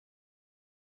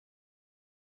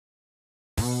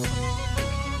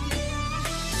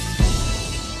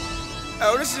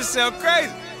bro. This shit sound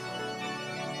crazy.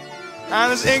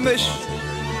 Honest English,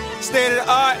 state of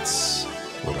the arts.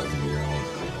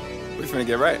 We finna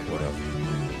get right.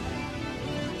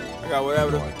 I got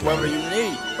whatever you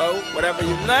need, bro. Whatever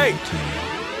you need.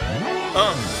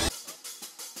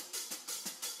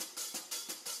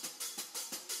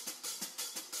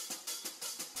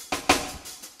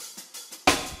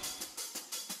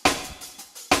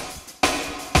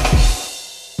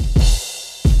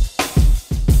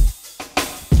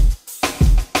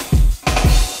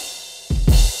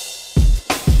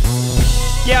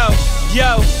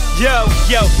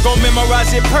 Yo, gon'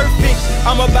 memorize it perfect.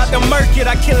 I'm about to murk it.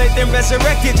 I kill it, then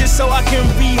resurrect it just so I can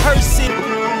rehearse it.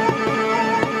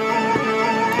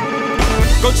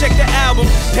 Go check the album,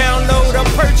 download or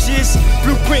purchase.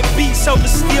 Blueprint beats over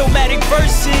Steelmatic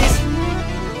verses.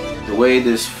 The way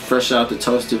this Fresh Out the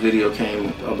Toaster video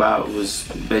came about was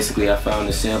basically I found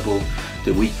the sample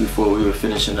the week before we were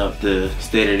finishing up the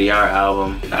State of the Art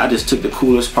album. I just took the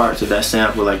coolest parts of that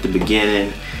sample, like the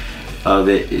beginning of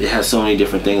it. It has so many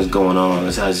different things going on.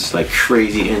 It has this like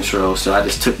crazy intro, so I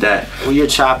just took that. When you're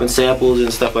chopping samples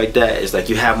and stuff like that, it's like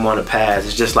you have them on a pad.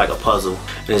 It's just like a puzzle,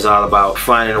 and it's all about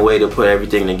finding a way to put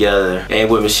everything together.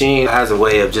 And with Maschine, it has a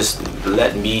way of just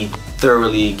letting me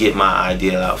thoroughly get my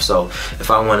idea out. So if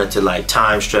I wanted to like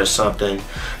time stretch something,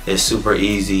 it's super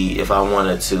easy. If I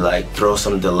wanted to like throw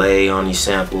some delay on these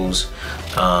samples,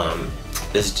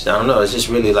 I don't know, it's just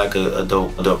really like a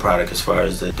dope product as far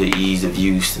as the ease of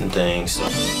use and things.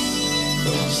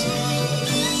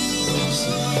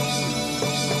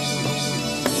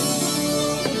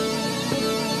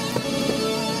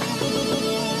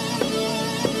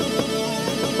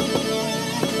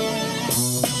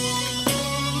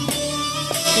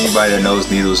 Anybody that knows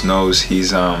Needlz knows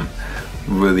he's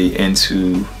really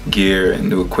into gear and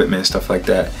new equipment and stuff like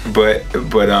that. But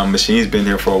Maschine's been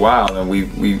here for a while, and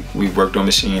we've worked on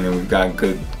Maschine, and we've got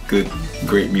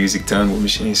great music done with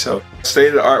Maschine. So State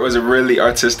of the Art was a really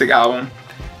artistic album,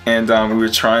 and we were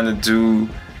trying to do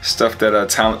stuff that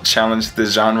challenged the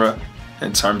genre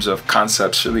in terms of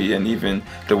conceptually, and even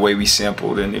the way we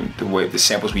sampled and the way the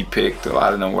samples we picked. A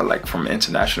lot of them were like from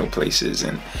international places,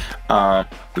 and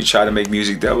we tried to make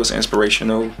music that was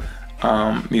inspirational,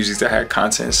 music that had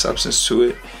content and substance to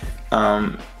it,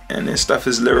 and then stuff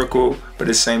is lyrical, but at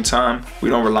the same time we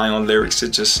don't rely on lyrics to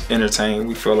just entertain.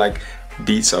 We feel like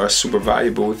beats are super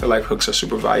valuable, we feel like hooks are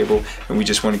super valuable, and we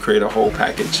just want to create a whole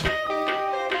package.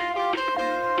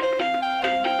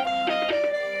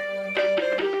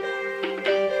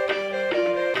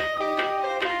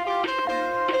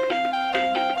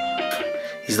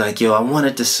 He's like, yo, I want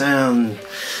it to sound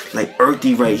like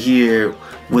earthy right here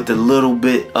with a little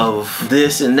bit of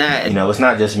this and that. You know, it's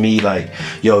not just me like,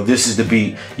 yo, this is the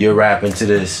beat, you're rapping to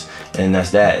this, and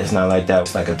that's that. It's not like that.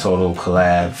 It's like a total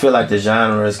collab. I feel like the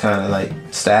genre is kind of like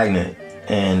stagnant,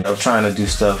 and I'm trying to do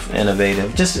stuff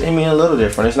innovative. Just, I mean, a little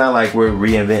different. It's not like we're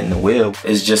reinventing the wheel.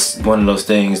 It's just one of those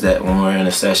things that when we're in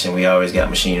a session, we always got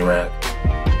Maschine rap.